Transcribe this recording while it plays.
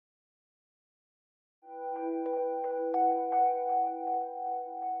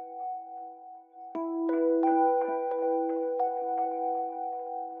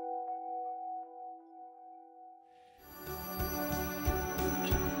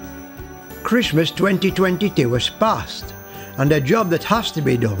Christmas 2022 has passed, and a job that has to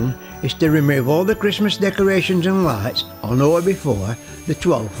be done is to remove all the Christmas decorations and lights on or before the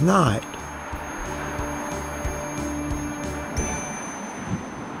 12th night.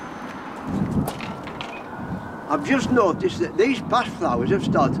 I've just noticed that these past flowers have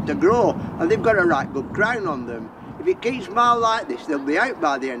started to grow and they've got a right good crown on them. If it keeps mild like this, they'll be out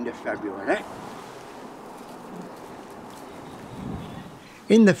by the end of February.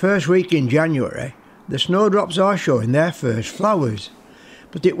 In the first week in January, the snowdrops are showing their first flowers,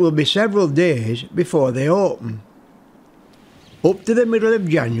 but it will be several days before they open. Up to the middle of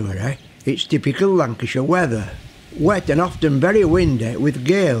January, it's typical Lancashire weather. Wet and often very windy with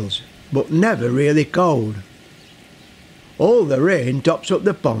gales, but never really cold. All the rain tops up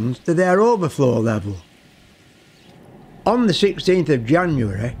the ponds to their overflow level. On the 16th of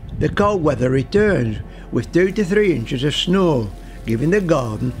January, the cold weather returns with 2 to 3 inches of snow, giving the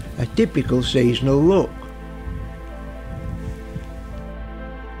garden a typical seasonal look.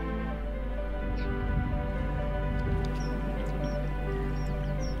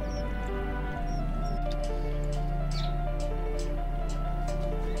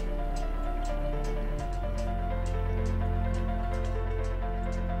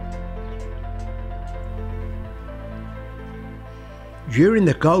 During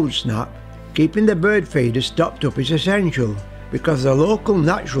the cold snap, keeping the bird feeders stocked up is essential, because the local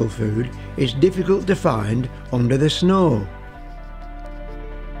natural food is difficult to find under the snow.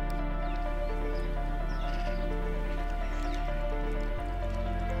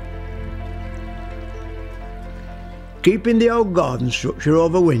 Keeping the old garden structure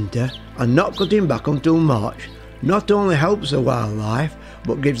over winter and not cutting back until March not only helps the wildlife,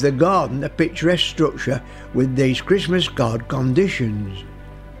 but gives the garden a picturesque structure with these Christmas card conditions.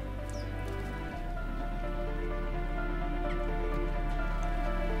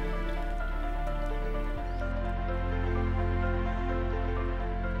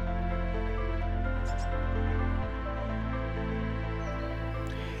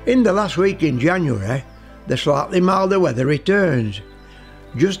 In the last week in January, the slightly milder weather returns.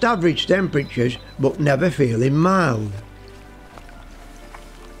 Just average temperatures, but never feeling mild.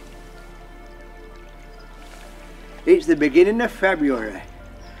 It's the beginning of February,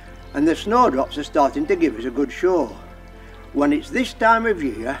 and the snowdrops are starting to give us a good show. When it's this time of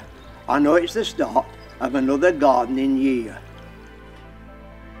year, I know it's the start of another gardening year.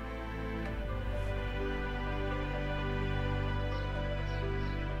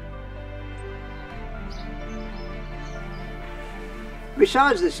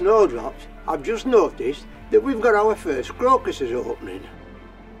 Besides the snowdrops, I've just noticed that we've got our first crocuses opening.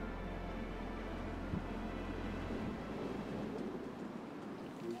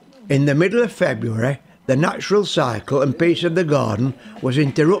 In the middle of February, the natural cycle and peace of the garden was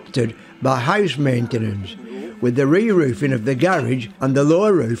interrupted by house maintenance, with the re-roofing of the garage and the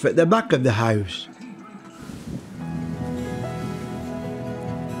lower roof at the back of the house.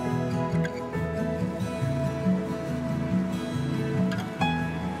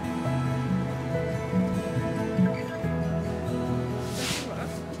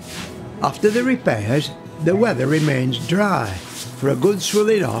 After the repairs, the weather remains dry for a good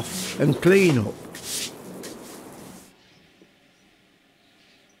swilling off and clean up.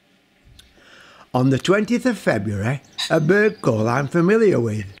 On the 20th of February, a bird call I'm familiar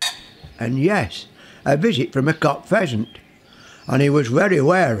with, and yes, a visit from a cock pheasant, and he was very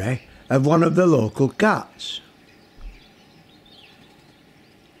wary of one of the local cats.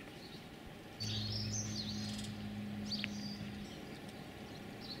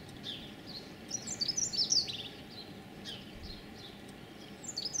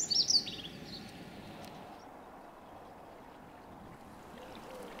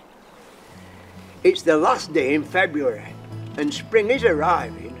 It's the last day in February, and spring is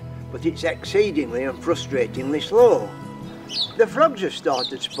arriving, but it's exceedingly and frustratingly slow. The frogs have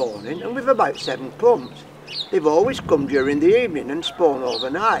started spawning, and we've about 7 clumps. They've always come during the evening and spawn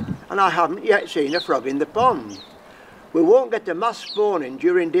overnight, and I haven't yet seen a frog in the pond. We won't get a mass spawning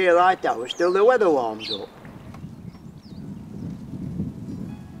during daylight hours till the weather warms up.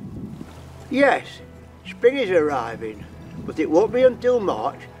 Yes, spring is arriving, but it won't be until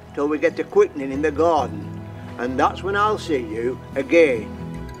March till we get a quickening in the garden, and that's when I'll see you again